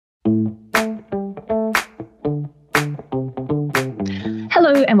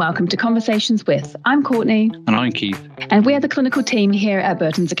and welcome to Conversations with. I'm Courtney. And I'm Keith. And we are the clinical team here at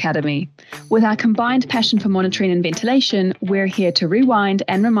Burtons Academy. With our combined passion for monitoring and ventilation, we're here to rewind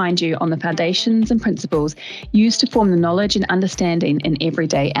and remind you on the foundations and principles used to form the knowledge and understanding in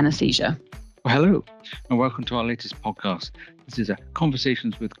everyday anaesthesia. Well, hello, and welcome to our latest podcast. This is a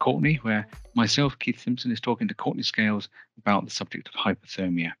Conversations with Courtney, where myself, Keith Simpson, is talking to Courtney Scales about the subject of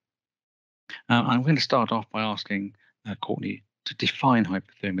hypothermia. I'm going to start off by asking Courtney to define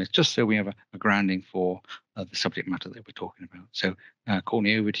hypothermia, just so we have a grounding for the subject matter that we're talking about. So,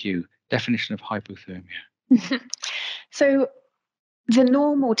 Courtney, over to you. Definition of hypothermia. So, the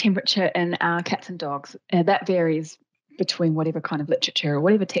normal temperature in our cats and dogs, that varies between whatever kind of literature or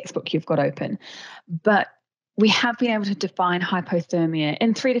whatever textbook you've got open. But we have been able to define hypothermia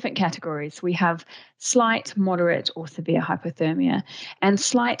in three different categories. We have slight, moderate, or severe hypothermia. And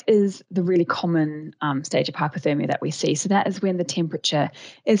slight is the really common stage of hypothermia that we see. So that is when the temperature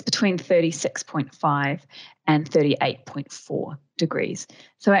is between 36.5 and 38.4 degrees.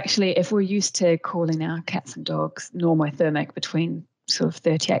 So actually, if we're used to calling our cats and dogs normothermic between sort of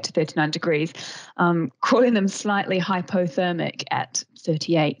 38 to 39 degrees, calling them slightly hypothermic at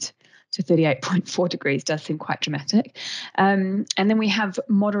 38 to 38.4 degrees does seem quite dramatic. And then we have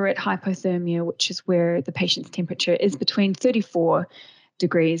moderate hypothermia, which is where the patient's temperature is between 34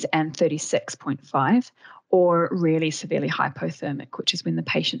 degrees and 36.5, or really severely hypothermic, which is when the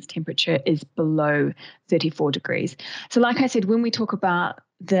patient's temperature is below 34 degrees. So like I said, when we talk about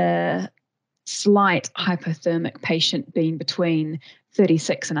the slight hypothermic patient being between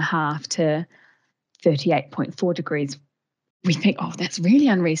 36.5 to 38.4 degrees, we think, oh, that's really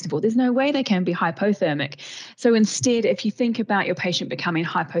unreasonable. There's no way they can be hypothermic. So instead, if you think about your patient becoming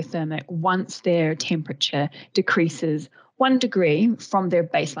hypothermic once their temperature decreases 1 degree from their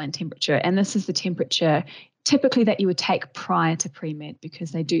baseline temperature, and this is the temperature typically that you would take prior to pre-med, because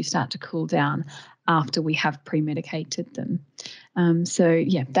they do start to cool down after we have pre-medicated them. So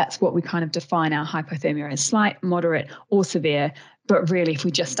that's what we kind of define our hypothermia as: slight, moderate, or severe. But really, if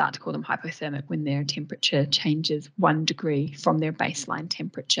we just start to call them hypothermic when their temperature changes 1 degree from their baseline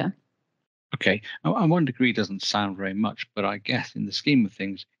temperature. Okay, and 1 degree doesn't sound very much, but I guess in the scheme of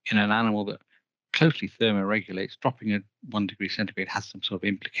things, in an animal that closely thermoregulates, dropping at 1 degree centigrade has some sort of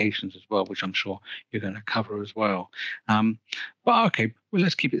implications as well, which I'm sure you're going to cover as well. But okay, well,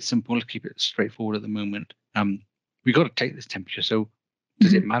 let's keep it simple. Let's keep it straightforward at the moment. We've got to take this temperature. So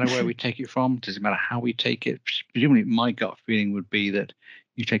does it matter where we take it from? Does it matter how we take it? Presumably, my gut feeling would be that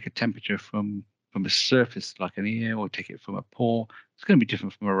you take a temperature from a surface like an ear, or take it from a paw. It's going to be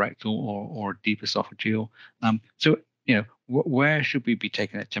different from a rectal or a deep esophageal. So, where should we be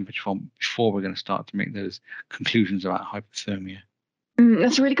taking that temperature from before we're going to start to make those conclusions about hypothermia?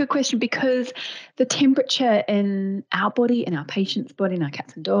 That's a really good question, because the temperature in our body, in our patient's body, in our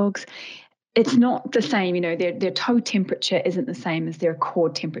cats and dogs, it's not the same. Their toe temperature isn't the same as their core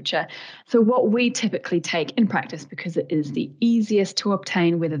temperature. So what we typically take in practice, because it is the easiest to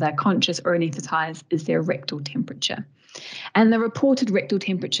obtain, whether they're conscious or anaesthetized, is their rectal temperature. And the reported rectal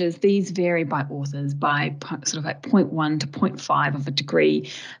temperatures, these vary by authors by sort of like 0.1 to 0.5 of a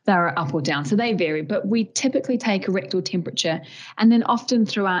degree. They're up or down, so they vary. But we typically take a rectal temperature, and then often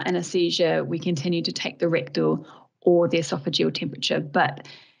throughout anesthesia, we continue to take the rectal or the esophageal temperature. But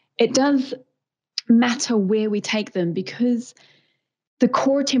it does matter where we take them, because the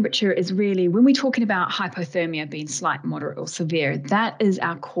core temperature is really, when we're talking about hypothermia being slight, moderate, or severe, that is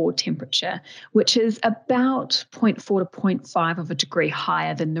our core temperature, which is about 0.4 to 0.5 of a degree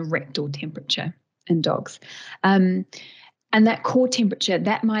higher than the rectal temperature in dogs. And that core temperature,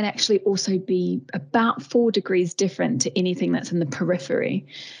 that might actually also be about 4 degrees different to anything that's in the periphery.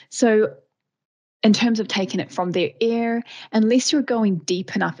 So in terms of taking it from their ear, unless you're going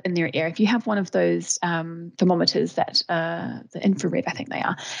deep enough in their ear, if you have one of those thermometers that the infrared, I think they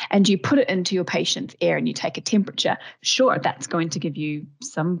are, and you put it into your patient's ear and you take a temperature, sure, that's going to give you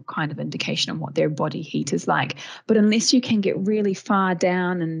some kind of indication on what their body heat is like. But unless you can get really far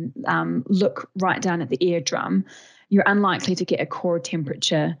down and look right down at the eardrum, you're unlikely to get a core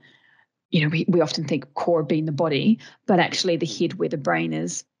temperature. We often think core being the body, but actually the head where the brain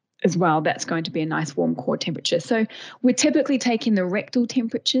is as well, that's going to be a nice warm core temperature. So we're typically taking the rectal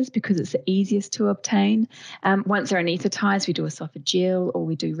temperatures because it's the easiest to obtain. Once they're anaesthetized, we do esophageal or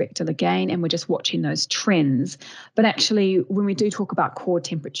we do rectal again, and we're just watching those trends. But actually, when we do talk about core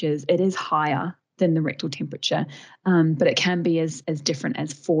temperatures, it is higher than the rectal temperature, but it can be as different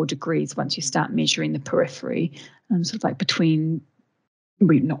as 4 degrees once you start measuring the periphery, sort of like between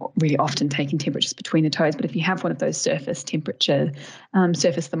we're not really often taking temperatures between the toes, but if you have one of those surface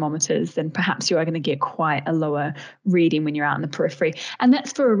thermometers, then perhaps you are going to get quite a lower reading when you're out in the periphery. And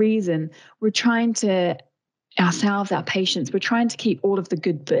that's for a reason. We're trying to, ourselves, our patients, we're trying to keep all of the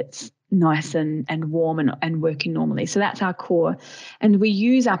good bits nice and warm and working normally. So that's our core. And we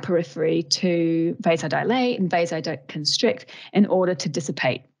use our periphery to vasodilate and vasoconstrict in order to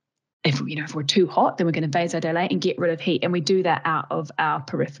dissipate. If we're too hot, then we're going to vasodilate and get rid of heat. And we do that out of our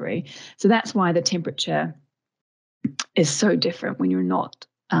periphery. So that's why the temperature is so different when you're not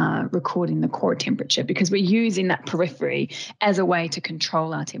recording the core temperature, because we're using that periphery as a way to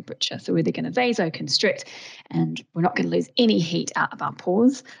control our temperature. So we're going to vasoconstrict, and we're not going to lose any heat out of our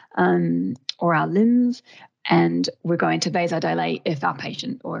pores or our limbs. And we're going to vasodilate if our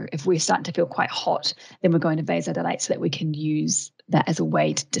patient, or if we're starting to feel quite hot, then we're going to vasodilate so that we can use that as a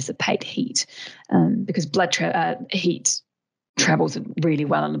way to dissipate heat, because heat travels really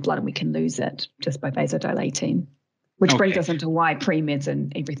well in the blood, and we can lose it just by vasodilating. Which brings us into why pre-meds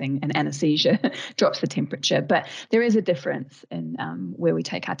and everything and anesthesia drops the temperature. But there is a difference in where we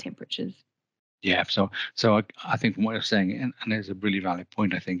take our temperatures. Yeah, so I think from what you're saying, and there's a really valid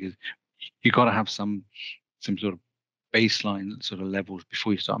point, I think, is you've got to have some sort of baseline sort of levels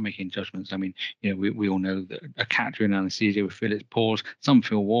before you start making judgments. I mean, we all know that a cat during anesthesia will feel its pores. Some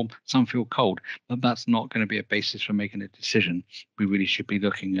feel warm, some feel cold, but that's not going to be a basis for making a decision. We really should be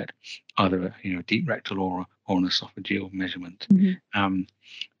looking at either a deep rectal or an esophageal measurement. Mm-hmm.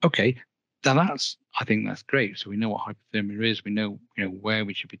 Okay, I think that's great. So we know what hypothermia is. We know where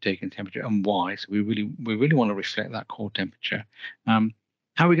we should be taking temperature and why. So we really want to reflect that core temperature.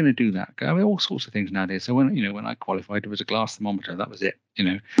 How are we going to do that? I mean, all sorts of things nowadays. So when I qualified, there was a glass thermometer. That was it.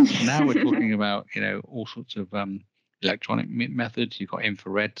 Now we're talking about all sorts of electronic methods. You've got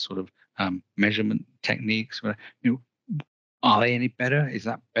infrared sort of measurement techniques. Where, are they any better? Is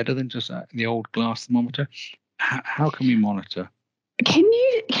that better than just the old glass thermometer? How can we monitor? Can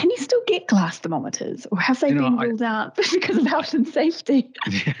you still get glass thermometers, or have they been ruled out because of health and safety?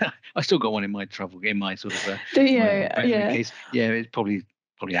 Yeah, I still got one in my sort of Do you? case. Yeah, it's probably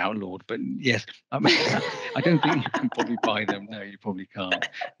outlawed, but yes, I mean, I don't think you can probably buy them. No, you probably can't.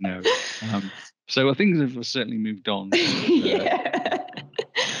 No. So things have certainly moved on.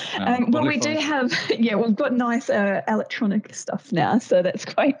 Well, we do have, we've got nice electronic stuff now, so that's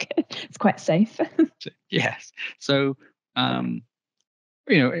quite good. It's quite safe. Yes. So, in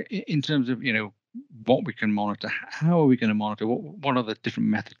terms of, what we can monitor, how are we going to monitor? What are the different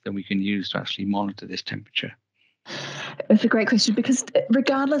methods that we can use to actually monitor this temperature? It's a great question, because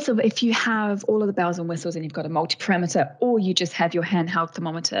regardless of if you have all of the bells and whistles and you've got a multi-parameter, or you just have your handheld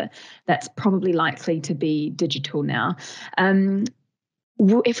thermometer, that's probably likely to be digital now.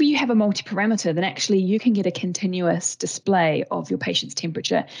 If you have a multi-parameter, then actually you can get a continuous display of your patient's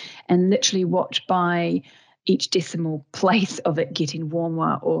temperature and literally watch by each decimal place of it getting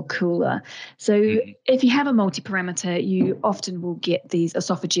warmer or cooler. So if you have a multi-parameter, you often will get these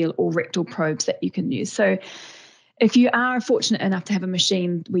esophageal or rectal probes that you can use. So if you are fortunate enough to have a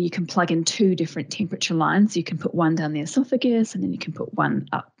machine where you can plug in two different temperature lines, you can put one down the esophagus and then you can put one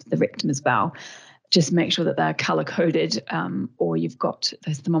up the rectum as well. Just make sure that they're color-coded, or you've got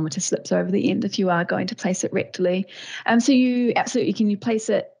those thermometer slips over the end if you are going to place it rectally. So you absolutely can place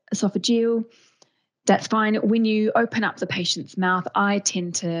it esophageal. That's fine. When you open up the patient's mouth, I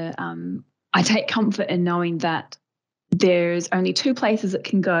tend to I take comfort in knowing that there's only two places it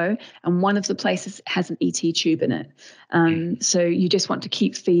can go, and one of the places has an ET tube in it. So you just want to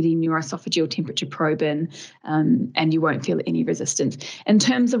keep feeding your esophageal temperature probe in, and you won't feel any resistance. In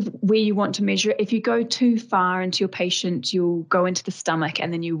terms of where you want to measure, if you go too far into your patient, you'll go into the stomach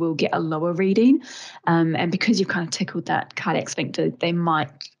and then you will get a lower reading. And because you've kind of tickled that cardiac sphincter, they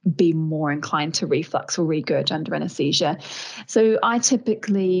might be more inclined to reflux or regurg under anesthesia. So I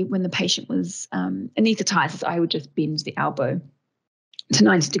typically, when the patient was anaesthetized, I would just bend the elbow to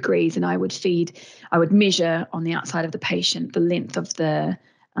 90 degrees, and I would measure on the outside of the patient the length of the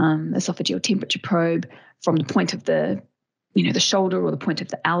esophageal temperature probe from the point of the shoulder or the point of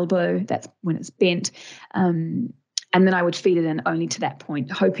the elbow. That's when it's bent. And then I would feed it in only to that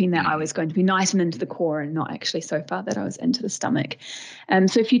point, hoping that I was going to be nice and into the core and not actually so far that I was into the stomach.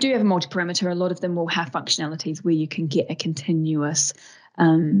 So if you do have a multi-parameter, a lot of them will have functionalities where you can get a continuous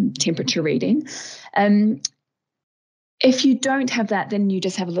temperature reading. If you don't have that, then you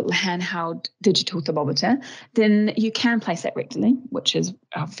just have a little handheld digital thermometer. Then you can place that rectally, which is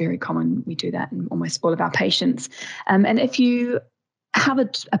very common. We do that in almost all of our patients. And if you have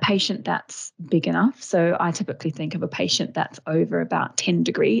a patient that's big enough. So I typically think of a patient that's over about 10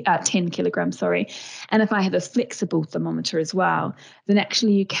 kilograms, sorry. And if I have a flexible thermometer as well, then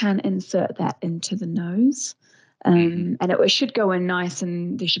actually you can insert that into the nose. And it should go in nice,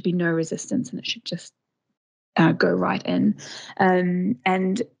 and there should be no resistance, and it should just go right in.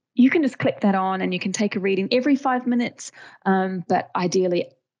 And you can just click that on, and you can take a reading every 5 minutes, but ideally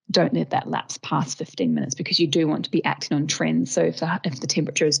don't let that lapse past 15 minutes, because you do want to be acting on trends. So if the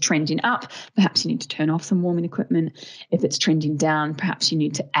temperature is trending up, perhaps you need to turn off some warming equipment. If it's trending down, perhaps you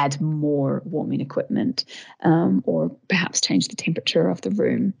need to add more warming equipment, or perhaps change the temperature of the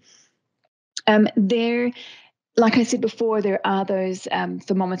room. Like I said before, there are those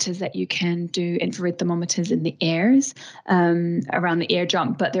thermometers that you can do, infrared thermometers in the airs, around the ear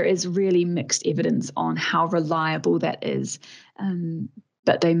jump, but there is really mixed evidence on how reliable that is.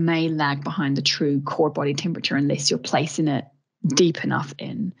 But they may lag behind the true core body temperature unless you're placing it deep enough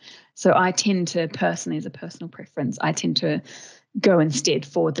in. So I tend to, personally, as a personal preference, I tend to go instead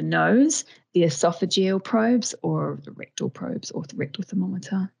for the nose, the esophageal probes, or the rectal probes, or the rectal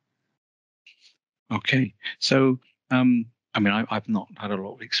thermometer. Okay. So, I mean, I've not had a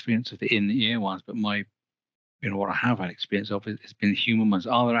lot of experience of the in-the-ear ones, but what I have had experience of has been human ones.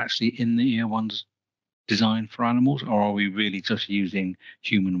 Are there actually in-the-ear ones designed for animals, or are we really just using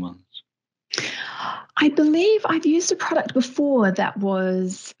human ones? I believe I've used a product before that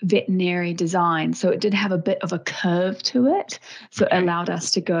was veterinary design. So it did have a bit of a curve to it. So it allowed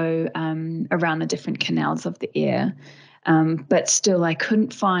us to go around the different canals of the ear. But still, I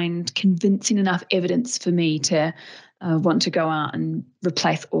couldn't find convincing enough evidence for me to want to go out and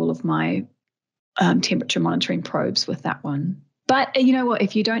replace all of my temperature monitoring probes with that one. But you know what?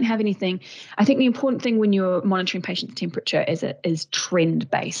 If you don't have anything, I think the important thing when you're monitoring patients' temperature is it is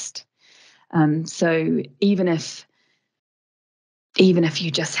trend-based. So even if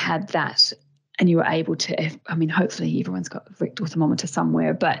you just had that and you were able to, hopefully everyone's got a rectal thermometer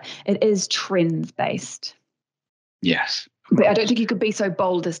somewhere, but it is trends-based. Yes. But I don't think you could be so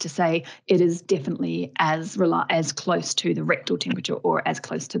bold as to say it is definitely as close to the rectal temperature or as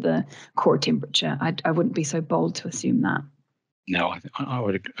close to the core temperature. I wouldn't be so bold to assume that. No, I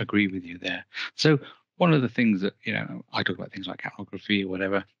would agree with you there. So one of the things that, I talk about things like capnography or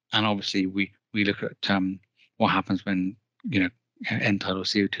whatever, and obviously we look at what happens when, end-tidal or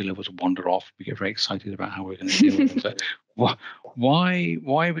CO2 levels wander off. We get very excited about how we're going to deal with them. So why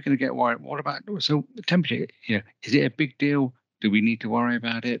are we going to get worried? What about, so temperature, is it a big deal? Do we need to worry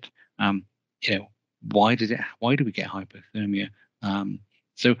about it? Why do we get hypothermia?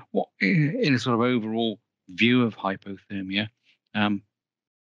 So what, in a sort of overall view of hypothermia,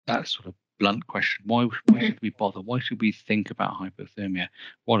 that sort of blunt question, why should we bother? Why should we think about hypothermia?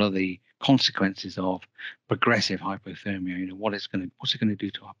 What are the consequences of progressive hypothermia? What's it going to do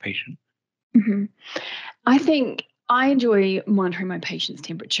to our patient? Mm-hmm. I think I enjoy monitoring my patient's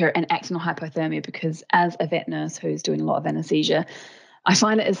temperature and acting on hypothermia because as a vet nurse who's doing a lot of anesthesia, I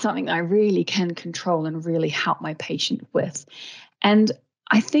find it is something I really can control and really help my patient with. And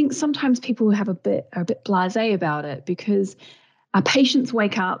I think sometimes people are a bit blasé about it because our patients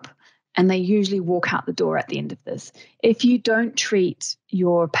wake up and they usually walk out the door at the end of this. If you don't treat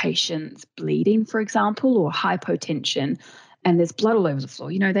your patient's bleeding, for example, or hypotension, and there's blood all over the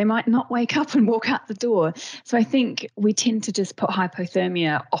floor, they might not wake up and walk out the door. So I think we tend to just put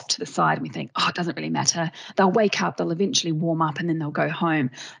hypothermia off to the side and we think, it doesn't really matter. They'll wake up, they'll eventually warm up, and then they'll go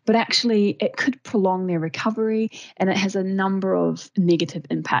home. But actually, it could prolong their recovery, and it has a number of negative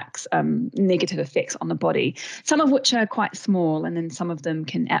impacts, negative effects on the body, some of which are quite small, and then some of them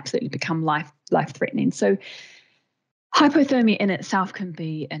can absolutely become life-threatening. So hypothermia in itself can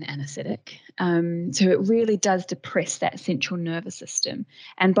be an anesthetic. So it really does depress that central nervous system.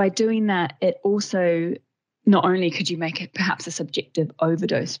 And by doing that, it also, not only could you make it perhaps a subjective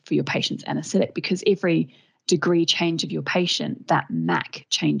overdose for your patient's anesthetic, because every degree change of your patient, that MAC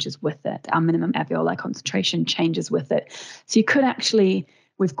changes with it. Our minimum alveoli concentration changes with it. So you could actually,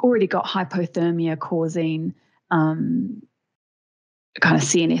 we've already got hypothermia causing kind of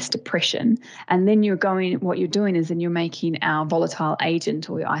CNS depression. And then what you're doing is then you're making our volatile agent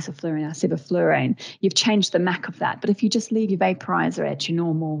or your isoflurane, our sevoflurane, you've changed the MAC of that. But if you just leave your vaporizer at your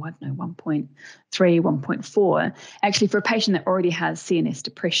normal, 1.3, 1.4, actually for a patient that already has CNS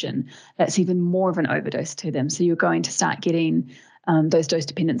depression, that's even more of an overdose to them. So you're going to start getting those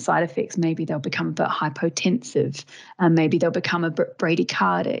dose-dependent side effects. Maybe they'll become a bit hypotensive. Maybe they'll become a bit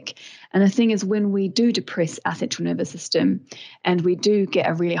bradycardic. And the thing is, when we do depress our central nervous system and we do get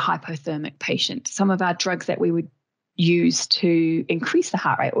a really hypothermic patient, some of our drugs that we would use to increase the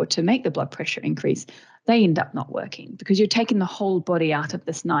heart rate or to make the blood pressure increase they end up not working because you're taking the whole body out of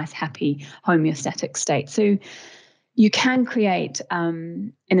this nice, happy, homeostatic state. So you can create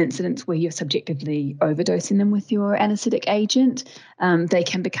an incident where you're subjectively overdosing them with your anesthetic agent. They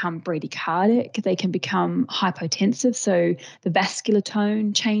can become bradycardic. They can become hypotensive. So the vascular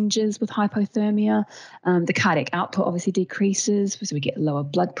tone changes with hypothermia. The cardiac output obviously decreases, so we get lower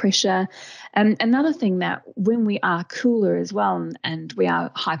blood pressure. Another thing that when we are cooler as well and we are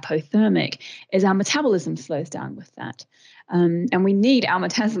hypothermic is our metabolism slows down with that. And we need our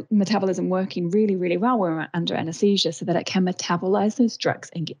metabolism working really, really well when we're under anesthesia so that it can metabolize those drugs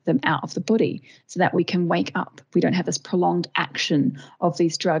and get them out of the body so that we can wake up. We don't have this prolonged action of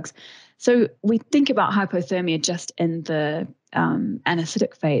these drugs. So we think about hypothermia just in the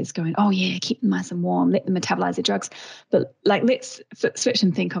anesthetic phase, going, oh yeah, keep them nice and warm, let them metabolize their drugs. But like, let's switch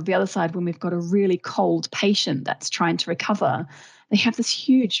and think of the other side when we've got a really cold patient that's trying to recover. They have this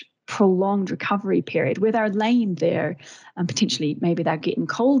huge prolonged recovery period where they're laying there and potentially maybe they're getting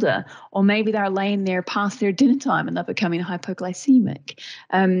colder, or maybe they're laying there past their dinner time and they're becoming hypoglycemic.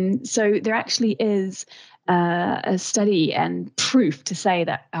 So there actually is a study and proof to say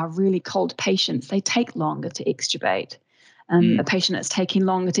that our really cold patients, they take longer to extubate. A patient that's taking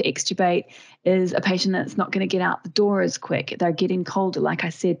longer to extubate is a patient that's not going to get out the door as quick. They're getting colder. Like I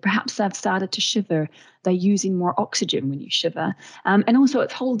said, perhaps they've started to shiver. They're using more oxygen when you shiver. And also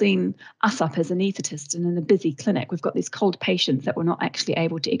it's holding us up as anaesthetists, and in a busy clinic, we've got these cold patients that we're not actually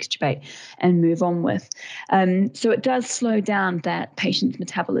able to extubate and move on with. So it does slow down that patient's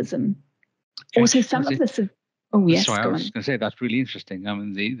metabolism. Okay. Also, some of this... Oh, yes. Sorry, I was going to say that's really interesting. I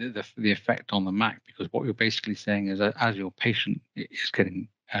mean, the effect on the MAC, because what you're basically saying is that as your patient is getting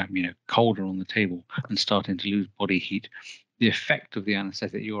colder on the table and starting to lose body heat, the effect of the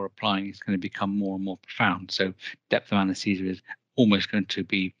anesthetic you're applying is going to become more and more profound. So depth of anesthesia is almost going to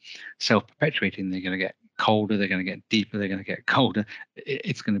be self-perpetuating. They're going to get colder, they're going to get deeper, they're going to get colder.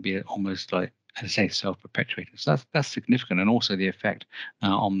 It's going to be almost like, as I say, self-perpetuating. So that's significant, and also the effect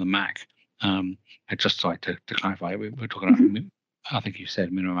on the MAC. I just like to clarify, we're talking about, I think you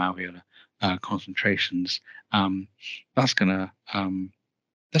said minimum alveolar concentrations. That's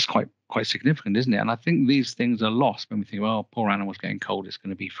quite significant, isn't it? And I think these things are lost when we think, well, poor animal's getting cold, it's going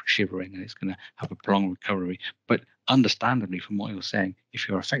to be shivering and it's going to have a prolonged recovery. But understandably, from what you're saying, if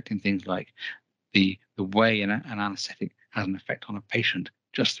you're affecting things like the way an anesthetic has an effect on a patient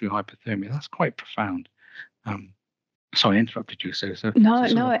just through hypothermia, that's quite profound. Sorry, I interrupted you. No,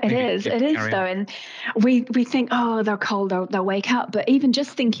 it is though. And we think, oh, they're cold, they'll wake up. But even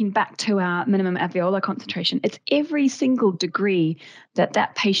just thinking back to our minimum alveolar concentration, it's every single degree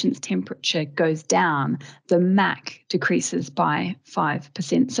that patient's temperature goes down, the MAC decreases by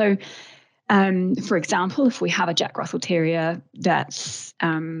 5%. So, for example, if we have a Jack Russell Terrier that's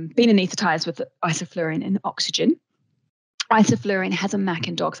been anesthetized with isoflurane and oxygen, isoflurane has a MAC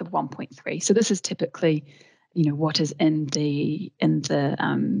in dogs of 1.3. So this is typically what is in the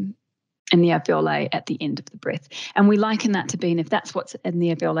alveoli at the end of the breath. And we liken that to being, if that's what's in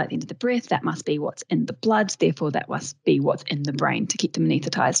the alveoli at the end of the breath, that must be what's in the blood, therefore that must be what's in the brain to keep them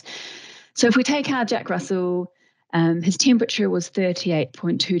anesthetized. So if we take our Jack Russell, his temperature was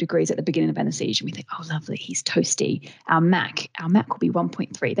 38.2 degrees at the beginning of anesthesia. We think, oh, lovely, he's toasty. Our MAC will be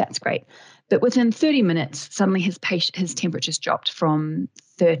 1.3. That's great. But within 30 minutes, suddenly his temperature's dropped from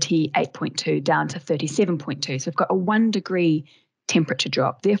 38.2 down to 37.2. So we've got a 1 degree temperature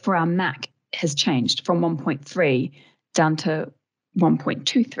drop. Therefore, our MAC has changed from 1.3 down to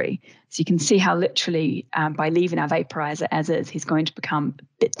 1.23. So you can see how literally by leaving our vaporizer as is, he's going to become a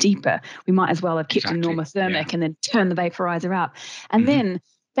bit deeper. We might as well have kept him normothermic and then turn the vaporizer out. And then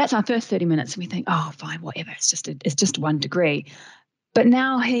that's our first 30 minutes. And we think, oh, fine, whatever. It's just 1 degree. But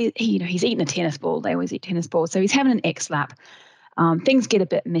now he's eaten a tennis ball. They always eat tennis balls. So he's having an X-lap. Things get a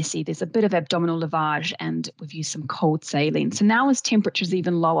bit messy. There's a bit of abdominal lavage, and we've used some cold saline. So now his temperature's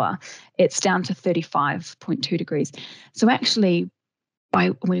even lower. It's down to 35.2 degrees. So actually,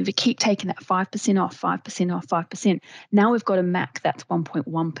 when we keep taking that 5% off, 5% off, 5%, now we've got a MAC that's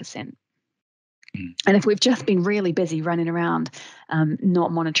 1.1%. And if we've just been really busy running around,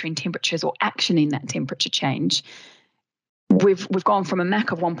 not monitoring temperatures or actioning that temperature change, we've gone from a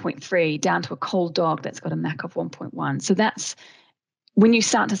MAC of 1.3 down to a cold dog that's got a MAC of 1.1. So that's when you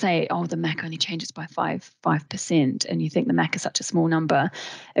start to say, oh, the MAC only changes by 5%, and you think the MAC is such a small number,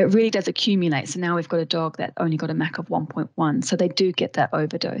 it really does accumulate. So now we've got a dog that only got a MAC of 1.1. So they do get that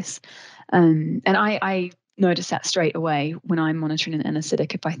overdose. And I notice that straight away when I'm monitoring an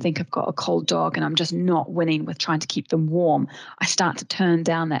anaesthetic. If I think I've got a cold dog and I'm just not winning with trying to keep them warm, I start to turn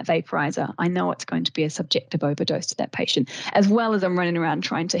down that vaporizer. I know it's going to be a subjective overdose to that patient, as well as I'm running around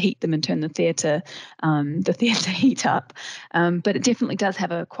trying to heat them and turn the theatre heat up. But it definitely does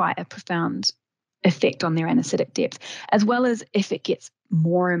have quite a profound effect on their anaesthetic depth, as well as if it gets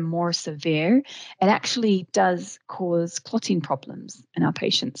more and more severe, it actually does cause clotting problems in our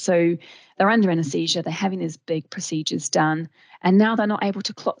patients. So they're under anaesthesia, they're having these big procedures done, and now they're not able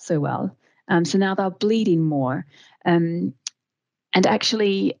to clot so well. So now they're bleeding more. And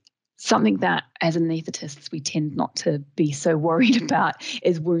actually, something that as anaesthetists we tend not to be so worried about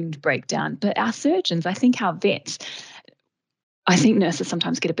is wound breakdown. But our surgeons, I think our vets, I think nurses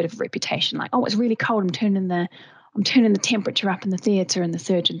sometimes get a bit of a reputation like, oh, it's really cold, I'm turning the temperature up in the theatre, and the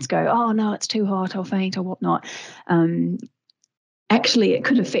surgeons go, oh no, it's too hot, I'll faint or whatnot. Actually, it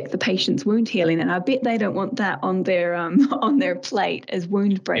could affect the patient's wound healing, and I bet they don't want that on their plate as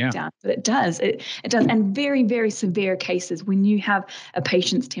wound breakdown. Yeah. But it does. It does. And very, very severe cases, when you have a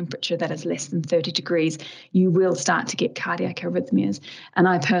patient's temperature that is less than 30 degrees, you will start to get cardiac arrhythmias. And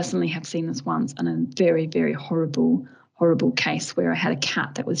I personally have seen this once in a very, very horrible case where I had a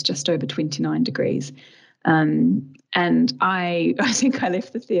cat that was just over 29 degrees. And I think I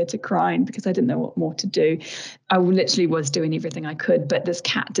left the theatre crying because I didn't know what more to do. I literally was doing everything I could, but this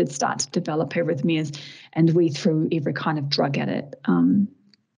cat did start to develop arrhythmias, and we threw every kind of drug at it.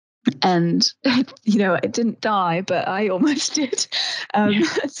 And, it didn't die, but I almost did.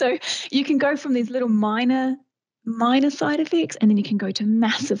 So you can go from these little minor side effects, and then you can go to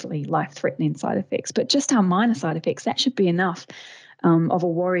massively life-threatening side effects. But just our minor side effects, that should be enough of a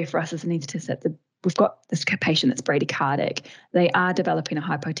worry for us as anaesthetists that we've got this patient that's bradycardic. They are developing a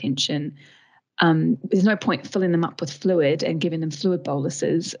hypotension. There's no point filling them up with fluid and giving them fluid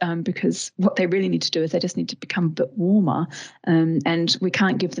boluses because what they really need to do is they just need to become a bit warmer. And we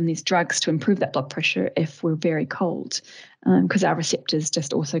can't give them these drugs to improve that blood pressure if we're very cold because our receptors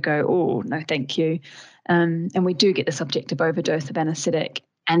just also go, oh, no, thank you. And we do get the subjective overdose of anaesthetic,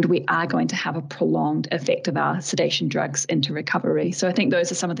 and we are going to have a prolonged effect of our sedation drugs into recovery. So I think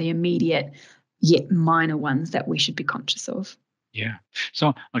those are some of the immediate yet minor ones that we should be conscious of. Yeah.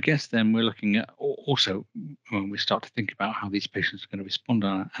 So I guess then we're looking at also when we start to think about how these patients are going to respond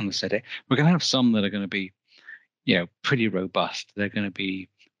on anaesthetic, we're going to have some that are going to be, pretty robust. They're going to be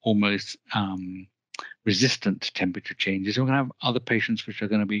almost resistant to temperature changes. We're going to have other patients which are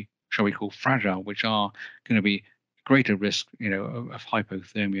going to be, shall we call, fragile, which are going to be greater risk, of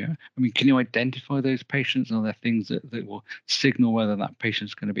hypothermia. I mean, can you identify those patients? Are there things that will signal whether that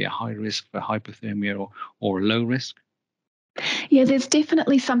patient's going to be a high risk for hypothermia or a low risk? Yeah, there's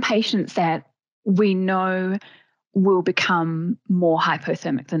definitely some patients that we know will become more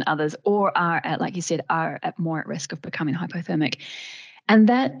hypothermic than others, or are at, like you said, are at more at risk of becoming hypothermic. And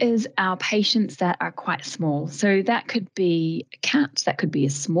that is our patients that are quite small. So that could be cats, that could be a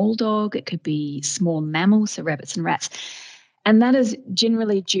small dog, it could be small mammals, so rabbits and rats. And that is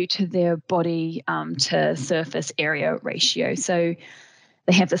generally due to their body to surface area ratio. So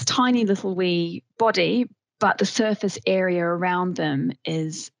they have this tiny little wee body, but the surface area around them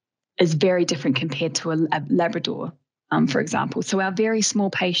is very different compared to a Labrador, for example. So our very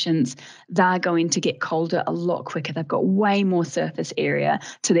small patients, they're going to get colder a lot quicker. They've got way more surface area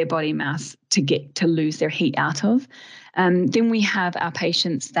to their body mass to lose their heat out of. Then we have our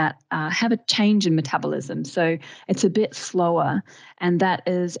patients that have a change in metabolism. So it's a bit slower, and that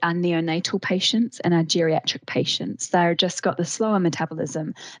is our neonatal patients and our geriatric patients. They're just got the slower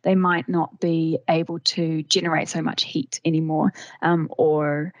metabolism. They might not be able to generate so much heat anymore,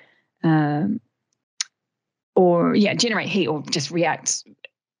 or generate heat or just react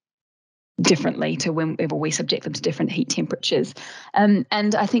differently to whenever we subject them to different heat temperatures. And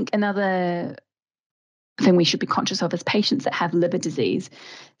I think another thing we should be conscious of is patients that have liver disease.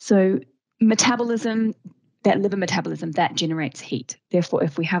 So liver metabolism, that generates heat. Therefore,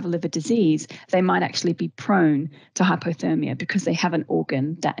 if we have a liver disease, they might actually be prone to hypothermia because they have an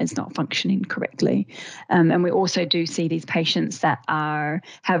organ that is not functioning correctly. And we also do see these patients that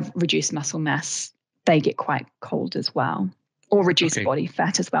have reduced muscle mass. They get quite cold as well, or reduced body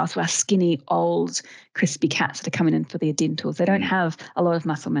fat as well. So our skinny, old, crispy cats that are coming in for their dentals, they don't have a lot of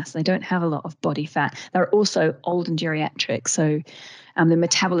muscle mass. They don't have a lot of body fat. They're also old and geriatric, so the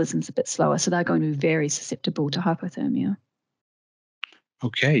metabolism's a bit slower. So they're going to be very susceptible to hypothermia.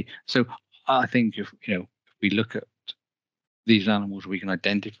 Okay. So I think if we look at these animals, we can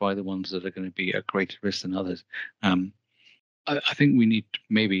identify the ones that are going to be at greater risk than others. I think we need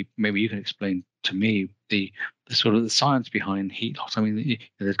maybe you can explain to me the sort of the science behind heat loss. I mean,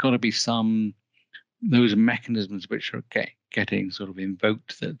 there's got to be some those mechanisms which are getting sort of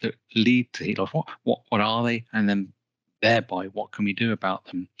invoked that lead to heat loss, what are they? And then thereby, what can we do about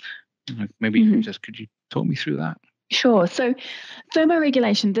them? Maybe could you talk me through that? Sure. So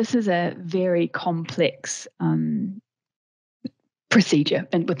thermoregulation, this is a very complex procedure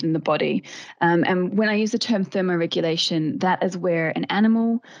and within the body. And when I use the term thermoregulation, that is where an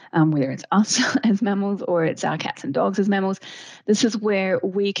animal, whether it's us as mammals or it's our cats and dogs as mammals, this is where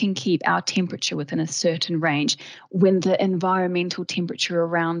we can keep our temperature within a certain range when the environmental temperature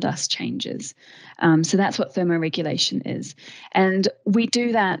around us changes. So that's what thermoregulation is. And we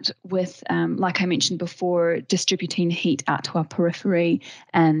do that with, like I mentioned before, distributing heat out to our periphery,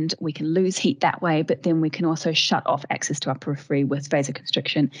 and we can lose heat that way, but then we can also shut off access to our periphery with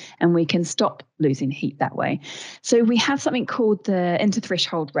vasoconstriction, and we can stop losing heat that way. So we have something called the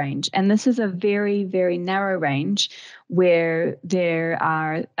interthreshold range, and this is a very, very narrow range where there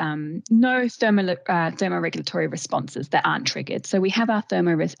are no thermoregulatory responses that aren't triggered. So we have our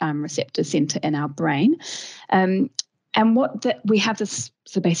thermoreceptor center in our brain. And we have this,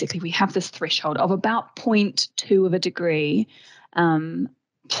 so basically we have this threshold of about 0.2 of a degree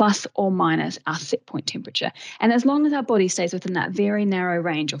plus or minus our set point temperature. And as long as our body stays within that very narrow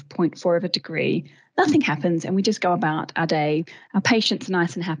range of 0.4 of a degree, nothing happens and we just go about our day. Our patients are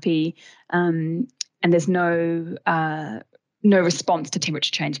nice and happy, and there's no response to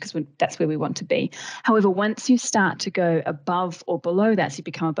temperature change because that's where we want to be. However, once you start to go above or below that, so you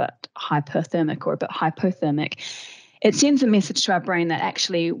become a bit hyperthermic or a bit hypothermic, it sends a message to our brain that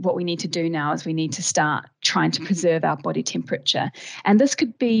actually what we need to do now is we need to start trying to preserve our body temperature. And this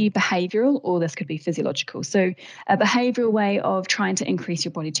could be behavioral or this could be physiological. So a behavioral way of trying to increase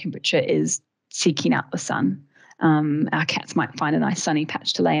your body temperature is seeking out the sun. Our cats might find a nice sunny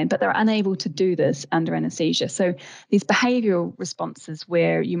patch to lay in, but they're unable to do this under anesthesia. So these behavioral responses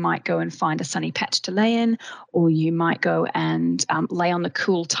where you might go and find a sunny patch to lay in, or you might go and lay on the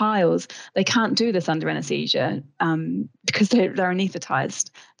cool tiles, they can't do this under anesthesia because they're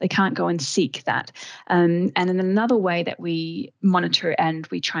anesthetized. They can't go and seek that. And then another way that we monitor and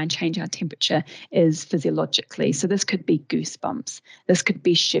we try and change our temperature is physiologically. So this could be goosebumps. This could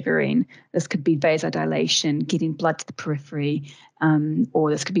be shivering. This could be vasodilation, getting blood to the periphery, or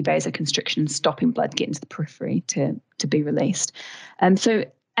this could be vasoconstriction, stopping blood getting to the periphery to be released. So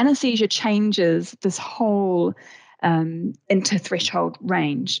anesthesia changes this whole interthreshold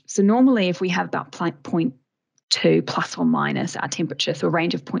range. So normally if we have about 0.2 plus or minus our temperature, so a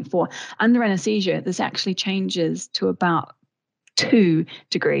range of 0.4, under anesthesia, this actually changes to about 2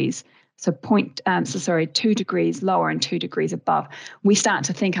 degrees. So 2 degrees lower and 2 degrees above. We start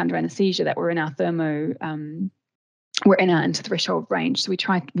to think under anesthesia that we're in our interthreshold range. So we're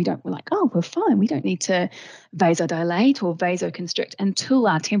like, oh, we're fine. We don't need to vasodilate or vasoconstrict until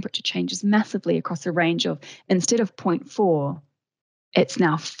our temperature changes massively across a range of, instead of 0.4, it's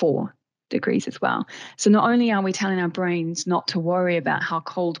now 4 degrees as well. So not only are we telling our brains not to worry about how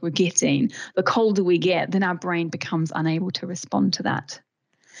cold we're getting, the colder we get, then our brain becomes unable to respond to that.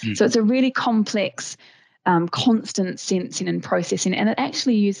 So it's a really complex, constant sensing and processing, and it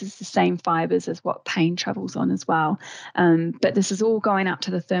actually uses the same fibers as what pain travels on as well. But this is all going up to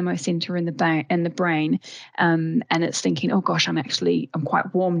the thermocenter in the brain, and it's thinking, oh gosh, I'm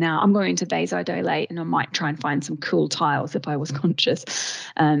quite warm now. I'm going to vasodilate, and I might try and find some cool tiles if I was conscious.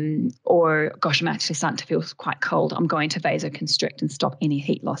 Or gosh, I'm actually starting to feel quite cold. I'm going to vasoconstrict and stop any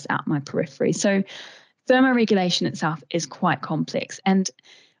heat loss out my periphery. So thermoregulation itself is quite complex, and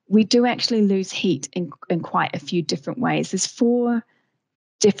we do actually lose heat in quite a few different ways. There's 4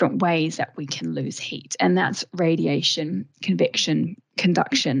 different ways that we can lose heat, and that's radiation, convection,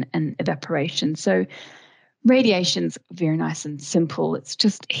 conduction, and evaporation. So radiation's very nice and simple. It's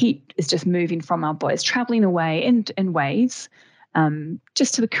just heat is just moving from our bodies, traveling away in waves,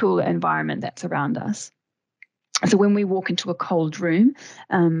 just to the cooler environment that's around us. So when we walk into a cold room,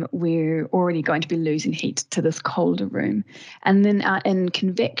 we're already going to be losing heat to this colder room. And then in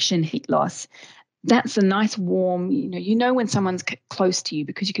convection heat loss, that's a nice warm, you know when someone's close to you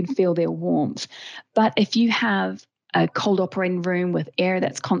because you can feel their warmth. But if you have a cold operating room with air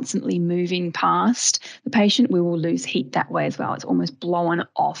that's constantly moving past the patient, we will lose heat that way as well. It's almost blowing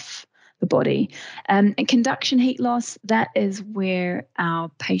off the body. And conduction heat loss, that is where our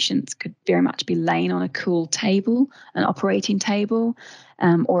patients could very much be laying on a cool table, an operating table,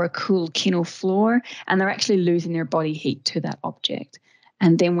 or a cool kennel floor, and they're actually losing their body heat to that object.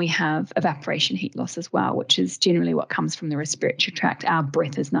 And then we have evaporation heat loss as well, which is generally what comes from the respiratory tract. Our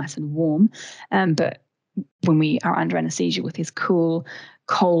breath is nice and warm, but when we are under anesthesia with these cool,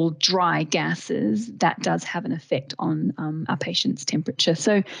 cold, dry gases, that does have an effect on our patient's temperature.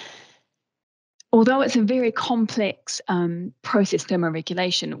 So although it's a very complex process,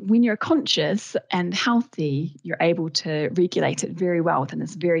 thermoregulation, when you're conscious and healthy, you're able to regulate it very well within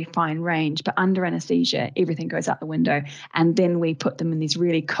this very fine range. But under anesthesia, everything goes out the window. And then we put them in these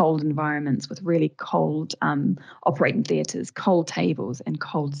really cold environments with really cold operating theatres, cold tables, and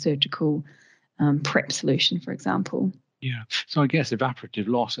cold surgical prep solution, for example. Yeah. So I guess evaporative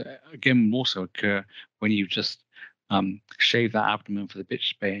loss, again, will also occur when you just shave that abdomen for the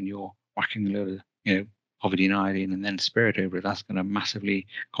bitch spay and you're whacking a load of, povidone iodine and then spirit over it. That's going to massively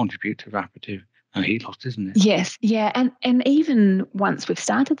contribute to evaporative heat loss, isn't it? Yes, yeah. And even once we've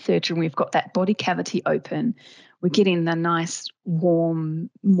started surgery and we've got that body cavity open, we're getting the nice warm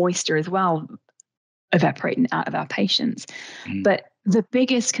moisture as well evaporating out of our patients. Mm. But the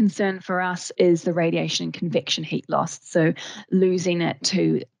biggest concern for us is the radiation and convection heat loss. So losing it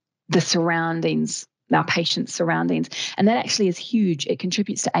to the surroundings, our patient's surroundings. And that actually is huge. It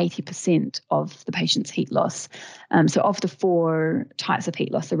contributes to 80% of the patient's heat loss. So of the 4 types of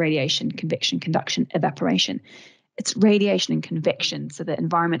heat loss, the radiation, convection, conduction, evaporation, it's radiation and convection. So the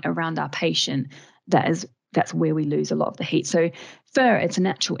environment around our patient, that's where we lose a lot of the heat. So fur, it's a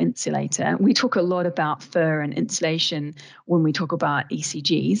natural insulator. We talk a lot about fur and insulation when we talk about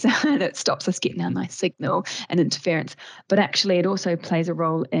ECGs. That stops us getting our nice signal and interference. But actually, it also plays a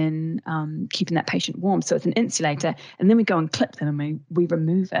role in keeping that patient warm. So it's an insulator. And then we go and clip them and we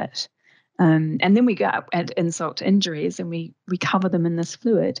remove it. And then we go at insult to injuries and we cover them in this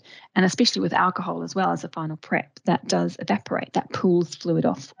fluid. And especially with alcohol as well as a final prep, that does evaporate. That pulls fluid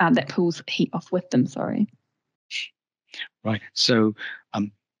off, that pulls heat off with them, sorry. Right. So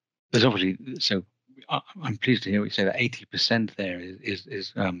there's obviously, so I'm pleased to hear what you say that 80% there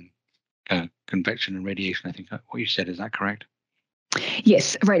is convection and radiation. I think what you said, is that correct?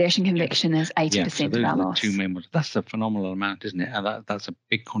 Yes, radiation convection is 80% of our loss. Two main ones. That's a phenomenal amount, isn't it? And that's a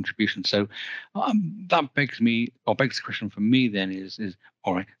big contribution. So that begs the question for me then is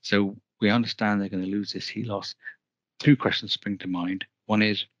all right. So we understand they're going to lose this heat loss. 2 questions spring to mind. One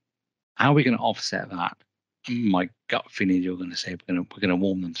is, how are we going to offset that? My gut feeling, you're going to say we're going to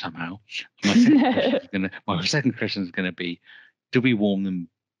warm them somehow. My second question is going to be, do we warm them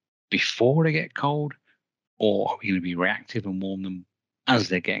before they get cold, or are we going to be reactive and warm them as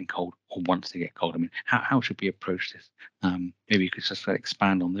they're getting cold or once they get cold? I mean, how should we approach this? Maybe you could just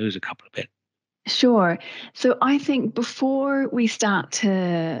expand on those a couple of bit. Sure. So I think before we start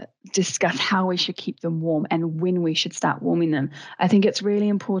to discuss how we should keep them warm and when we should start warming them, I think it's really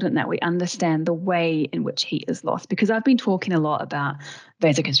important that we understand the way in which heat is lost, because I've been talking a lot about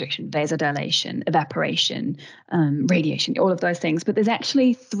vasoconstriction, vasodilation, evaporation, radiation, all of those things. But there's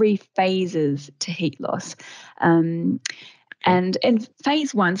actually 3 phases to heat loss. And in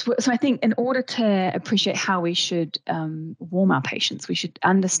phase 1, so I think in order to appreciate how we should warm our patients, we should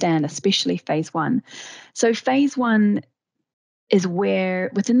understand especially phase 1. So phase 1 is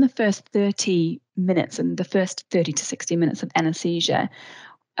where within the first 30 minutes and the first 30 to 60 minutes of anesthesia,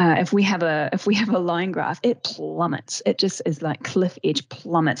 if we have a line graph, it plummets. It just is like cliff edge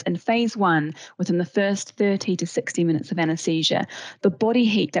plummets. In phase 1, within the first 30 to 60 minutes of anesthesia, the body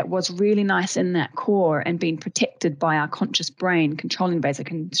heat that was really nice in that core and being protected by our conscious brain, controlling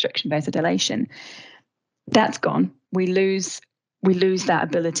vasoconstriction, vasodilation, that's gone. We lose that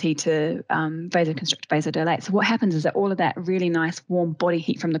ability to vasoconstrict, vasodilate. So what happens is that all of that really nice warm body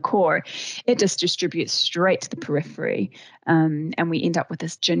heat from the core, it just distributes straight to the periphery. And we end up with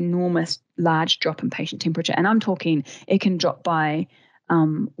this ginormous large drop in patient temperature. And I'm talking, it can drop by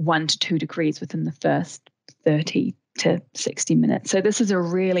 1 to 2 degrees within the first 30 to 60 minutes. So this is a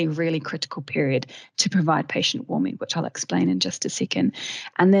really, really critical period to provide patient warming, which I'll explain in just a second.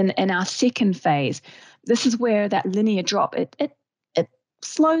 And then in our second phase, this is where that linear drop, it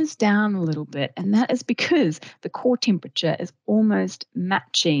slows down a little bit, and that is because the core temperature is almost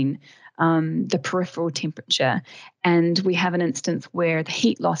matching the peripheral temperature, and we have an instance where the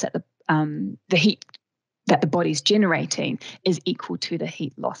heat loss at the heat that the body's generating is equal to the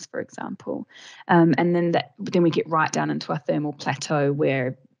heat loss, for example, and then we get right down into a thermal plateau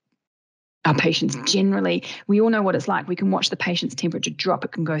where our patients generally, we all know what it's like. We can watch the patient's temperature drop.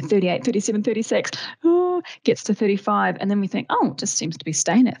 It can go 38, 37, 36, gets to 35. And then we think, it just seems to be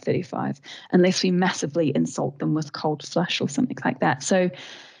staying at 35, unless we massively insult them with cold flush or something like that. So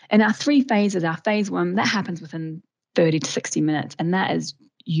in our 3 phases, our phase 1, that happens within 30 to 60 minutes. And that is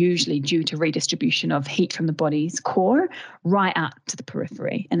usually due to redistribution of heat from the body's core right out to the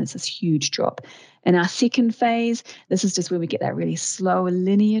periphery. And it's this huge drop. In our second phase, this is just where we get that really slow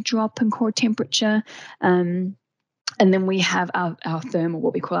linear drop in core temperature. And then we have our thermal,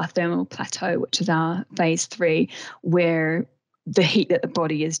 what we call our thermal plateau, which is our phase 3, where the heat that the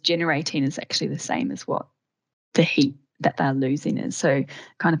body is generating is actually the same as what the heat that they're losing is. So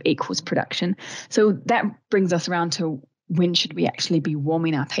kind of equals production. So that brings us around to when should we actually be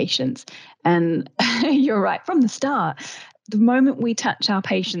warming our patients? And you're right, from the start, the moment we touch our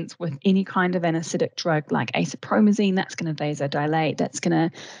patients with any kind of anesthetic drug like acepromazine, that's going to vasodilate, that's going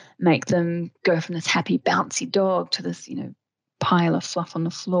to make them go from this happy, bouncy dog to this, pile of fluff on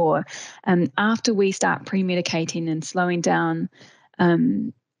the floor. After we start pre-medicating and slowing down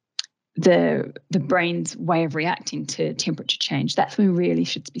the brain's way of reacting to temperature change, that's when we really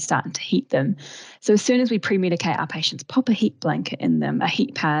should be starting to heat them. So as soon as we pre-medicate our patients, pop a heat blanket in them, a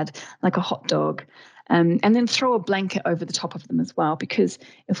heat pad, like a hot dog, and then throw a blanket over the top of them as well. Because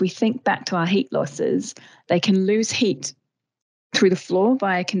if we think back to our heat losses, they can lose heat through the floor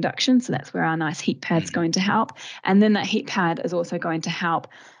via conduction. So that's where our nice heat pad's going to help. And then that heat pad is also going to help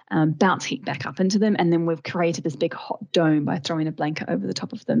bounce heat back up into them. And then we've created this big hot dome by throwing a blanket over the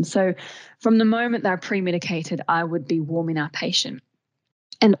top of them. So from the moment they're pre-medicated, I would be warming our patient.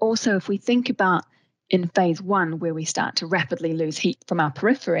 And also if we think about in phase 1, where we start to rapidly lose heat from our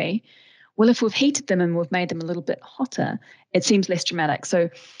periphery, well, if we've heated them and we've made them a little bit hotter, it seems less dramatic. So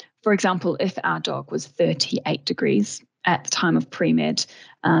for example, if our dog was 38 degrees at the time of pre-med,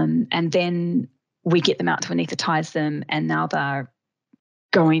 and then we get them out to anesthetize them, and now they're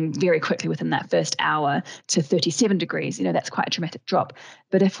going very quickly within that first hour to 37 degrees, that's quite a dramatic drop.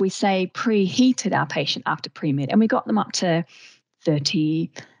 But if we say preheated our patient after pre-med and we got them up to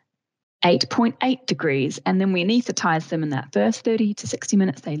 38.8 degrees, and then we anesthetize them in that first 30 to 60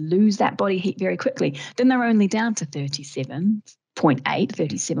 minutes, they lose that body heat very quickly. Then they're only down to 37.8,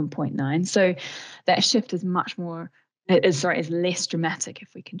 37.9. So that shift is is less dramatic if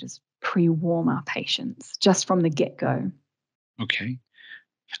we can just pre-warm our patients just from the get-go. Okay.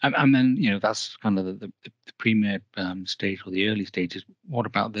 And then, that's kind of the pre-med stage or the early stages. What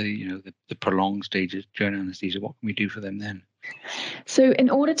about the prolonged stages during anesthesia? What can we do for them then? So in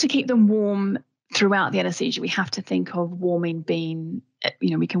order to keep them warm throughout the anesthesia, we have to think of warming being,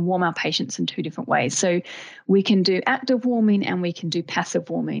 we can warm our patients in 2 different ways. So we can do active warming and we can do passive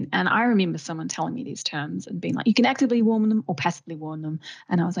warming. And I remember someone telling me these terms and being like, you can actively warm them or passively warm them.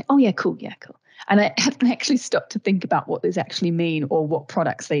 And I was like, oh yeah, cool. And I haven't actually stopped to think about what these actually mean or what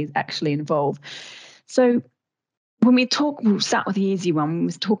products these actually involve. So when we'll start with the easy one. When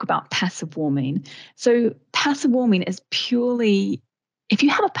we talk about passive warming. So passive warming is purely, if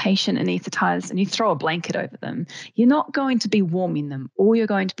you have a patient anesthetized and you throw a blanket over them, you're not going to be warming them. All you're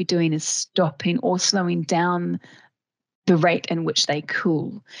going to be doing is stopping or slowing down the rate in which they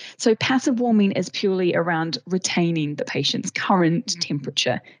cool. So passive warming is purely around retaining the patient's current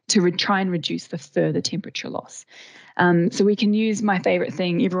temperature to try and reduce the further temperature loss. So we can use my favorite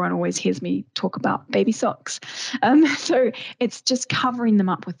thing. Everyone always hears me talk about baby socks. So it's just covering them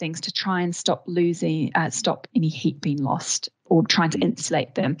up with things to try and stop any heat being lost or trying to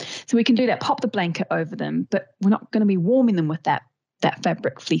insulate them. So we can do that, pop the blanket over them, but we're not going to be warming them with that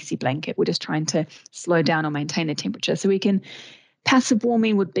fabric fleecy blanket. We're just trying to slow down or maintain the temperature. So passive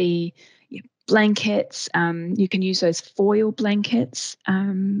warming would be blankets. You can use those foil blankets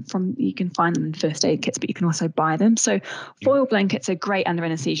you can find them in first aid kits, but you can also buy them. So foil blankets are great under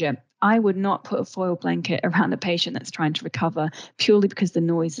anesthesia. I would not put a foil blanket around a patient that's trying to recover purely because the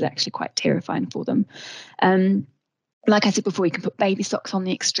noise is actually quite terrifying for them. Like I said before, you can put baby socks on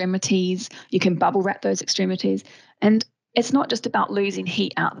the extremities. You can bubble wrap those extremities. And it's not just about losing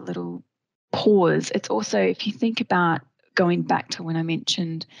heat out the little pores. It's also, if you think about going back to when I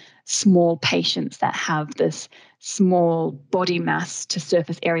mentioned small patients that have this small body mass to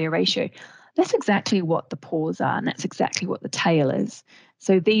surface area ratio, that's exactly what the pores are, and that's exactly what the tail is.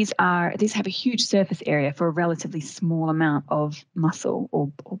 So these have a huge surface area for a relatively small amount of muscle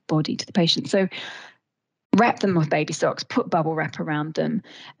or body to the patient. So wrap them with baby socks, put bubble wrap around them.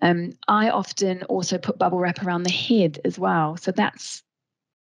 I often also put bubble wrap around the head as well. So that's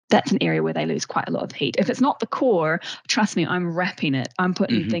an area where they lose quite a lot of heat. If it's not the core, trust me, I'm wrapping it. I'm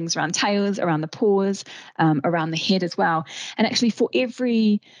putting things around tails, around the paws, around the head as well. And actually for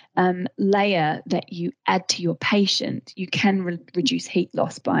every layer that you add to your patient, you can reduce heat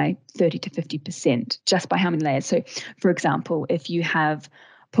loss by 30 to 50% just by how many layers. So for example, if you have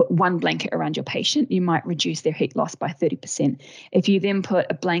put one blanket around your patient, you might reduce their heat loss by 30%. If you then put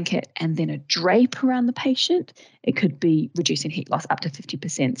a blanket and then a drape around the patient, it could be reducing heat loss up to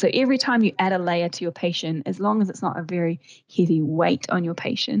 50%. So every time you add a layer to your patient, as long as it's not a very heavy weight on your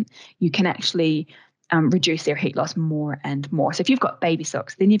patient, you can actually reduce their heat loss more and more. So if you've got baby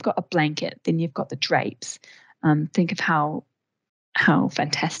socks, then you've got a blanket, then you've got the drapes. Think of how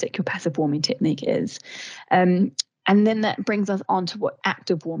fantastic your passive warming technique is. And then that brings us on to what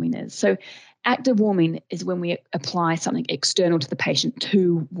active warming is. So active warming is when we apply something external to the patient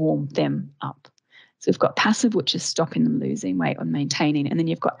to warm them up. So we've got passive, which is stopping them losing weight or maintaining, and then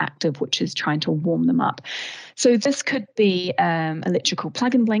you've got active, which is trying to warm them up. So this could be electrical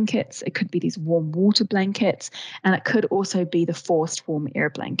plug-in blankets. It could be these warm water blankets, and it could also be the forced warm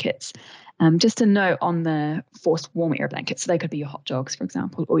air blankets. Just a note on the forced warm air blankets. So they could be your hot dogs, for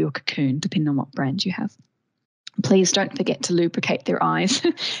example, or your cocoon, depending on what brand you have. Please don't forget to lubricate their eyes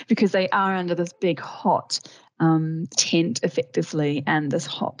because they are under this big hot tent effectively, and this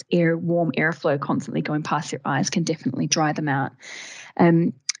hot air, warm airflow constantly going past their eyes can definitely dry them out.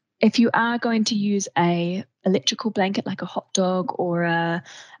 If you are going to use a electrical blanket like a hot dog or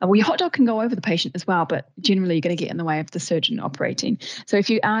well, your hot dog can go over the patient as well, but generally you're going to get in the way of the surgeon operating. So if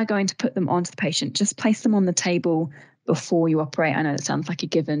you are going to put them onto the patient, just place them on the table before you operate. I know that sounds like a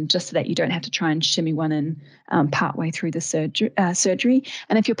given, just so that you don't have to try and shimmy one in partway through the surgery.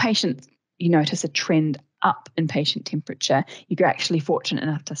 And if your patient, you notice a trend up in patient temperature, you're actually fortunate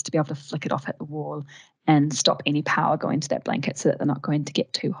enough just to be able to flick it off at the wall and stop any power going to that blanket so that they're not going to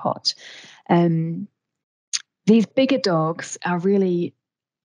get too hot. These bigger dogs are really,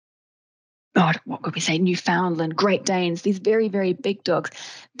 what could we say, Newfoundland, Great Danes, these very, very big dogs,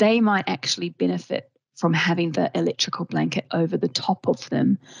 they might actually benefit from having the electrical blanket over the top of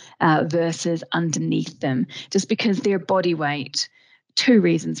them versus underneath them, just because their body weight, two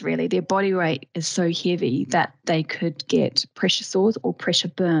reasons really. Their body weight is so heavy that they could get pressure sores or pressure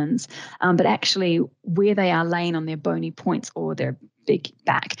burns, but actually where they are laying on their bony points or their big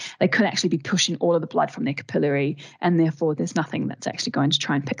back, they could actually be pushing all of the blood from their capillary, and therefore there's nothing that's actually going to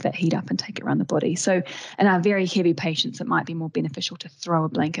try and pick that heat up and take it around the body. So in our very heavy patients, it might be more beneficial to throw a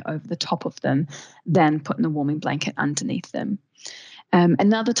blanket over the top of them than putting a warming blanket underneath them.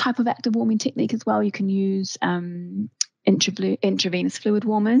 Another type of active warming technique as well, you can use intravenous fluid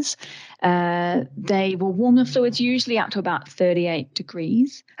warmers. They will warm the fluids usually up to about 38 to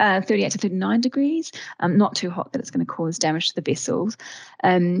 39 degrees, not too hot that it's going to cause damage to the vessels.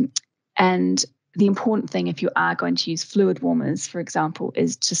 And the important thing, if you are going to use fluid warmers, for example,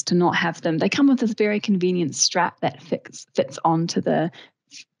 is just to not have them. They come with this very convenient strap that fits onto the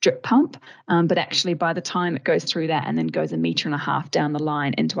drip pump, but actually by the time it goes through that and then goes 1.5 meters down the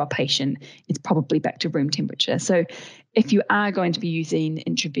line into our patient, it's probably back to room temperature. So if you are going to be using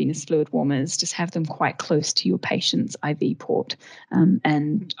intravenous fluid warmers, just have them quite close to your patient's IV port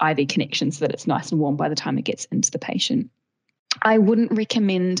and IV connection so that it's nice and warm by the time it gets into the patient. I wouldn't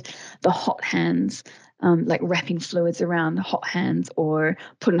recommend the hot hands, like wrapping fluids around hot hands or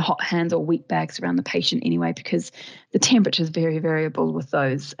putting hot hands or wheat bags around the patient anyway, because the temperature is very variable with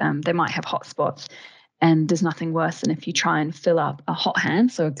those. They might have hot spots, and there's nothing worse than if you try and fill up a hot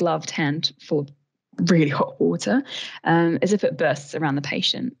hand, so a gloved hand full of really hot water, as if it bursts around the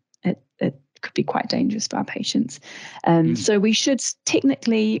patient. It could be quite dangerous for our patients. So we should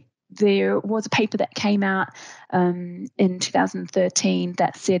technically, there was a paper that came out in 2013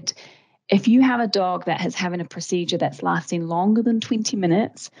 that said if you have a dog that is having a procedure that's lasting longer than 20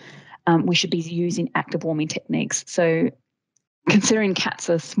 minutes, we should be using active warming techniques. So considering cats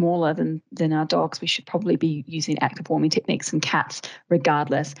are smaller than our dogs, we should probably be using active warming techniques in cats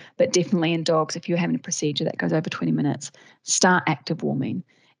regardless, but definitely in dogs, if you're having a procedure that goes over 20 minutes, start active warming.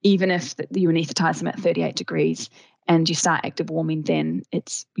 Even if you anaesthetize them at 38 degrees and you start active warming, then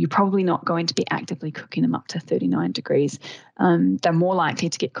you're probably not going to be actively cooking them up to 39 degrees. They're more likely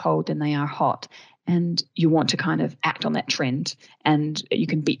to get cold than they are hot, and you want to kind of act on that trend, and you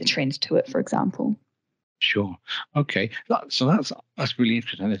can beat the trend to it, for example. Sure. Okay. So that's really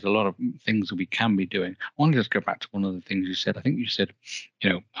interesting. There's a lot of things that we can be doing. I want to just go back to one of the things you said. I think you said,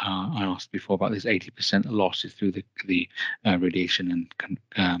 I asked before about this 80% losses through the radiation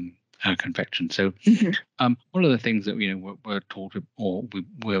and convection. So one of the things that we're taught or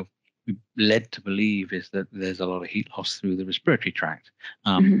we're led to believe is that there's a lot of heat loss through the respiratory tract.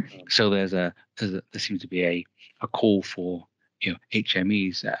 So there seems to be a call for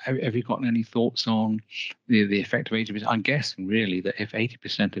HMEs. Have you gotten any thoughts on the effect of HMEs? I'm guessing really that if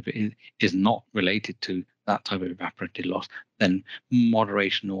 80% of it is not related to that type of evaporative loss, then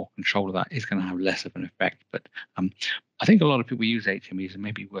moderation or control of that is going to have less of an effect. But I think a lot of people use HMEs, and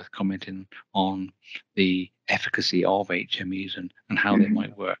maybe worth commenting on the efficacy of HMEs and how they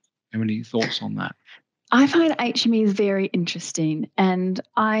might work. Have any thoughts on that? I find HMEs very interesting, and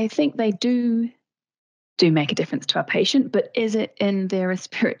I think they do make a difference to our patient, but is it in their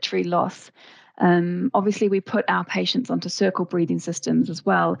respiratory loss? Obviously, we put our patients onto circle breathing systems as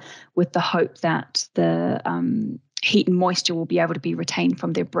well, with the hope that the heat and moisture will be able to be retained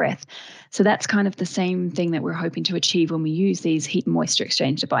from their breath. So that's kind of the same thing that we're hoping to achieve when we use these heat and moisture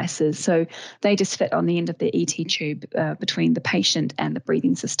exchange devices. So they just fit on the end of the ET tube between the patient and the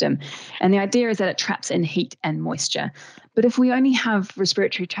breathing system. And the idea is that it traps in heat and moisture. But if we only have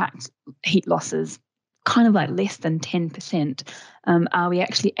respiratory tract heat losses, kind of like less than 10%, are we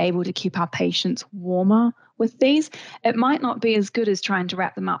actually able to keep our patients warmer with these? It might not be as good as trying to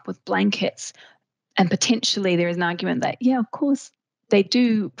wrap them up with blankets. And potentially there is an argument that, yeah, of course, they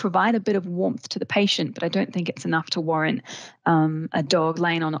do provide a bit of warmth to the patient, but I don't think it's enough to warrant a dog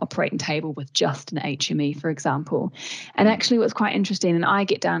laying on an operating table with just an HME, for example. And actually what's quite interesting, and I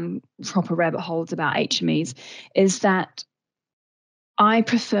get down proper rabbit holes about HMEs, is that I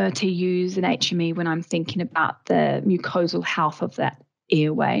prefer to use an HME when I'm thinking about the mucosal health of that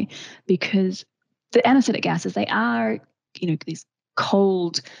airway, because the anesthetic gases, they are, these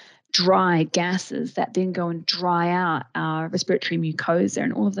cold, dry gases that then go and dry out our respiratory mucosa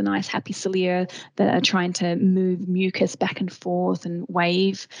and all of the nice happy cilia that are trying to move mucus back and forth and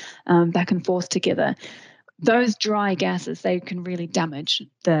wave back and forth together. Those dry gases, they can really damage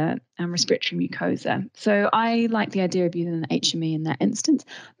the respiratory mucosa. So I like the idea of using an HME in that instance,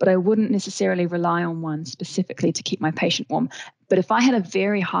 but I wouldn't necessarily rely on one specifically to keep my patient warm. But if I had a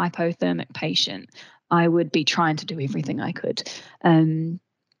very hypothermic patient, I would be trying to do everything I could.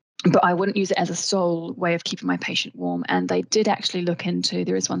 But I wouldn't use it as a sole way of keeping my patient warm. And they did actually look into,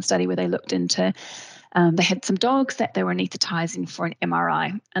 there is one study where they looked into, they had some dogs that they were anesthetizing for an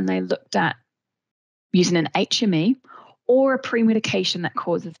MRI, and they looked at using an HME or a pre-medication that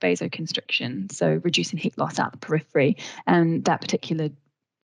causes vasoconstriction, so reducing heat loss out the periphery. And that particular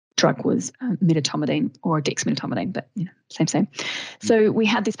drug was medetomidine or dexmedetomidine, but same. So we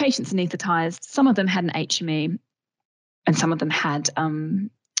had these patients anesthetized. Some of them had an HME and some of them had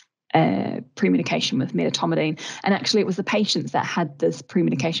pre-medication with medetomidine. And actually it was the patients that had this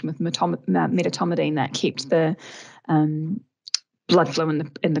pre-medication with medetomidine that kept the blood flow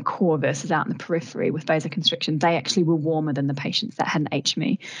in the core versus out in the periphery with vasoconstriction. They actually were warmer than the patients that had an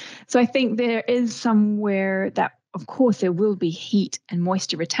HME. So I think there is somewhere that, of course, there will be heat and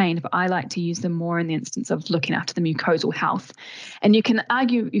moisture retained, but I like to use them more in the instance of looking after the mucosal health. And you can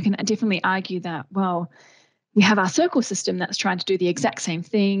definitely argue that, well, we have our circle system that's trying to do the exact same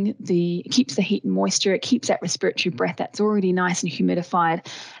thing. It keeps the heat and moisture. It keeps that respiratory breath that's already nice and humidified.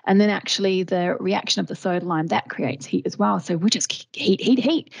 And then actually the reaction of the soda lime, that creates heat as well. So we're just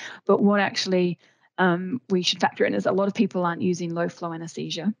heat. But what actually we should factor in is a lot of people aren't using low flow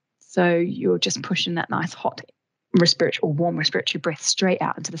anesthesia. So you're just pushing that nice hot respiratory or warm respiratory breath straight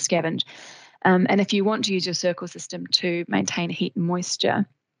out into the scavenge. And if you want to use your circle system to maintain heat and moisture,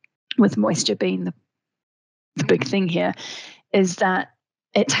 with moisture being the big thing here, is that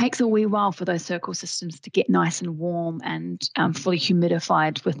it takes a wee while for those circle systems to get nice and warm and fully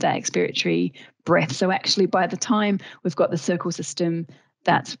humidified with that expiratory breath. So actually by the time we've got the circle system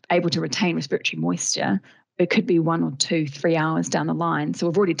that's able to retain respiratory moisture, it could be 1 or 2, 3 hours down the line. So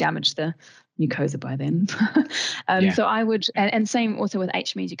we've already damaged the mucosa by then. So I would, and same also with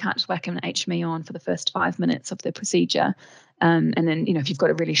HMEs, you can't just whack an HME on for the first 5 minutes of the procedure. And then, if you've got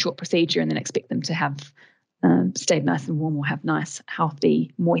a really short procedure and then expect them to have stayed nice and warm or have nice,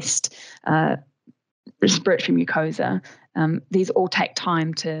 healthy, moist respiratory mucosa. These all take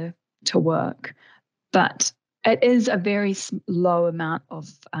time to work, but it is a very small amount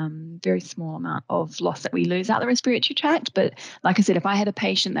of loss that we lose out the respiratory tract. But like I said, if I had a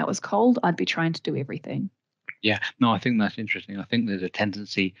patient that was cold, I'd be trying to do everything. Yeah, no, I think that's interesting. I think there's a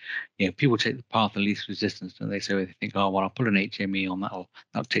tendency, people take the path of least resistance, and they think, oh, well, I'll put an HME on that'll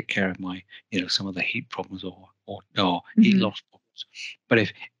take care of my, some of the heat problems or heat loss problems. But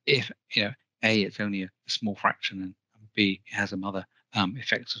if A, it's only a small fraction, and B, it has some other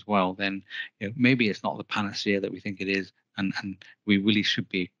effects as well, then maybe it's not the panacea that we think it is, and we really should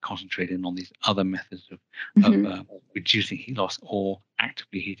be concentrating on these other methods of reducing heat loss or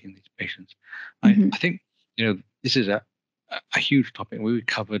actively heating these patients. I think. This is a huge topic. We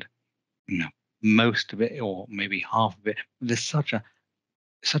covered, most of it, or maybe half of it. There's such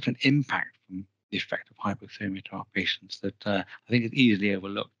an impact from the effect of hypothermia to our patients that I think it's easily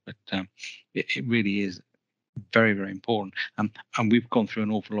overlooked. But it really is very, very important. And we've gone through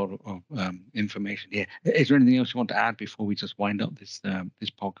an awful lot of information here. Is there anything else you want to add before we just wind up this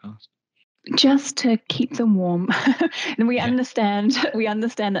podcast? Just to keep them warm. And we understand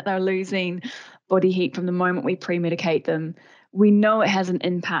that they're losing body heat from the moment we pre-medicate them. We know it has an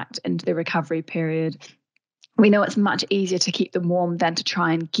impact into the recovery period. We know it's much easier to keep them warm than to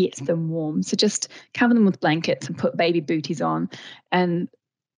try and get them warm. So just cover them with blankets and put baby booties on. And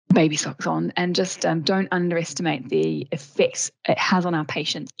baby socks on, and just don't underestimate the effects it has on our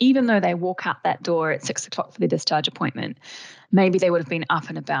patients. Even though they walk out that door at 6 o'clock for their discharge appointment, maybe they would have been up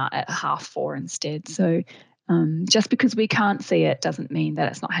and about at 4:30 instead. So just because we can't see it doesn't mean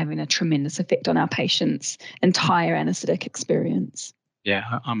that it's not having a tremendous effect on our patients' entire anaesthetic experience.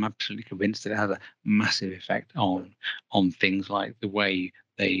 Yeah, I'm absolutely convinced that it has a massive effect on things like the way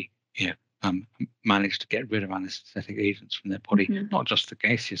they, manage to get rid of anaesthetic agents from their body, not just the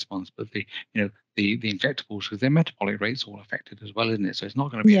gaseous ones, but the injectables, because their metabolic rate's all affected as well, isn't it? So it's not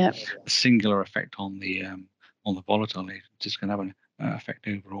going to be a singular effect on the volatile agents. It's going to have an effect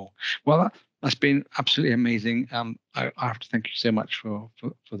overall. Well, that's been absolutely amazing. I have to thank you so much for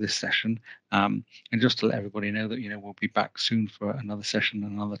this session. And just to let everybody know that, we'll be back soon for another session,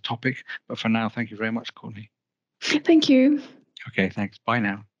 another topic. But for now, thank you very much, Courtney. Thank you. Okay, thanks. Bye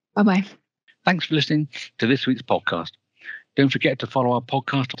now. Bye-bye. Thanks for listening to this week's podcast. Don't forget to follow our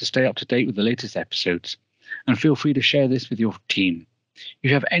podcast to stay up to date with the latest episodes. And feel free to share this with your team.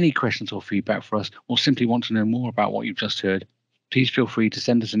 If you have any questions or feedback for us, or simply want to know more about what you've just heard, please feel free to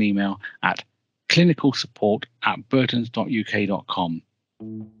send us an email at clinicalsupport@burtons.uk.com.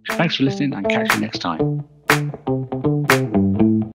 Thanks for listening, and catch you next time.